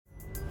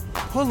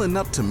Pulling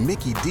up to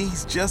Mickey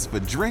D's just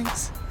for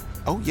drinks?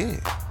 Oh yeah,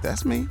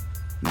 that's me.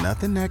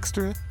 Nothing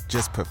extra,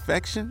 just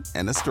perfection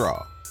and a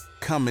straw.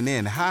 Coming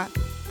in hot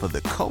for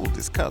the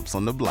coldest cups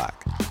on the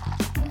block.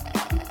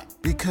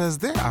 Because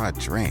there are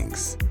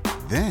drinks.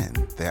 Then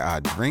there are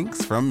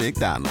drinks from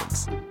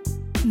McDonald's.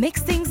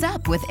 Mix things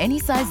up with any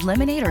size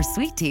lemonade or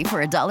sweet tea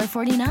for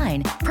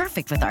 $1.49.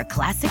 Perfect with our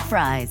classic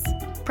fries.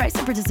 Price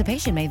and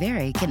participation may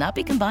vary. Cannot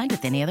be combined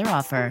with any other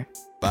offer.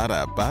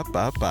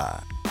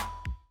 Ba-da-ba-ba-ba.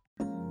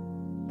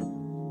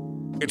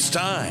 It's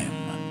time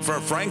for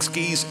Frank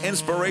Ski's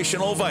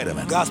Inspirational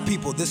Vitamin. God's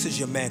people, this is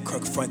your man,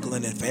 Kirk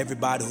Franklin, and for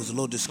everybody who's a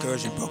little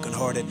discouraged and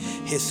brokenhearted,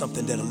 here's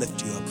something that'll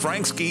lift you up.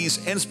 Frank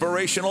Ski's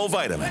Inspirational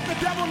Vitamin. Let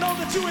the devil know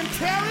that you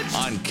encouraged.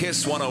 On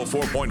KISS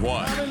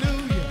 104.1.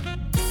 Hallelujah.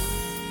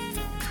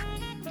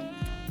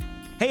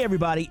 Hey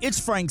everybody, it's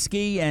Frank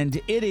Ski, and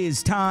it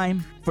is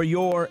time for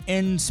your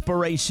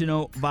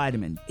Inspirational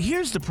Vitamin.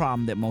 Here's the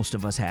problem that most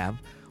of us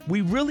have.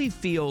 We really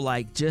feel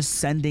like just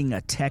sending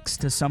a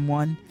text to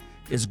someone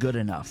is good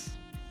enough.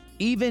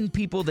 Even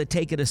people that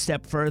take it a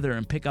step further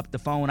and pick up the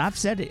phone, I've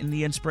said it in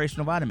the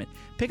Inspirational Vitamin,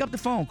 pick up the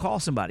phone, call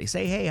somebody,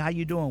 say, hey, how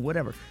you doing,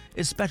 whatever.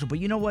 It's special, but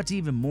you know what's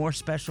even more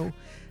special?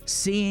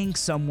 Seeing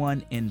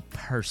someone in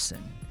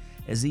person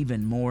is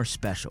even more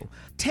special.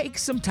 Take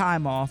some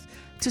time off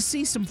to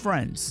see some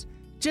friends.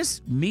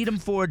 Just meet them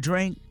for a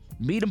drink,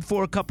 meet them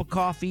for a cup of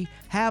coffee,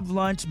 have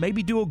lunch,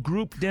 maybe do a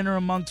group dinner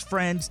amongst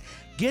friends.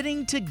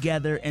 Getting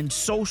together and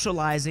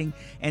socializing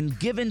and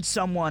giving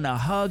someone a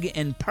hug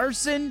in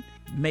person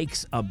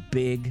makes a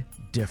big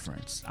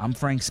difference. I'm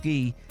Frank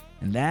Ski,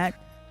 and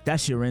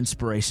that's your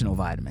Inspirational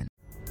Vitamin.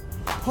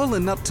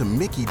 Pulling up to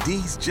Mickey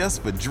D's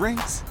just for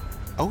drinks?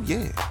 Oh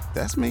yeah,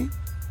 that's me.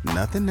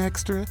 Nothing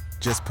extra,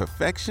 just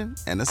perfection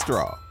and a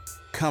straw.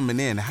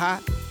 Coming in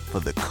hot for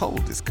the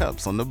coldest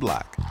cups on the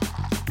block.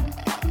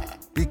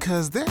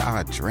 Because there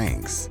are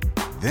drinks.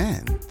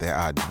 Then there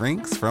are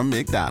drinks from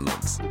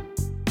McDonald's.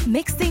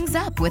 Mix things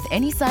up with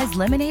any size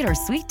lemonade or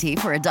sweet tea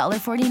for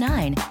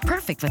 $1.49.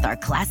 Perfect with our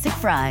classic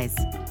fries.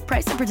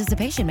 Price and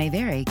participation may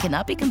vary.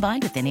 Cannot be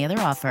combined with any other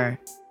offer.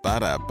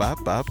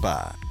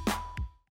 Ba-da-ba-ba-ba.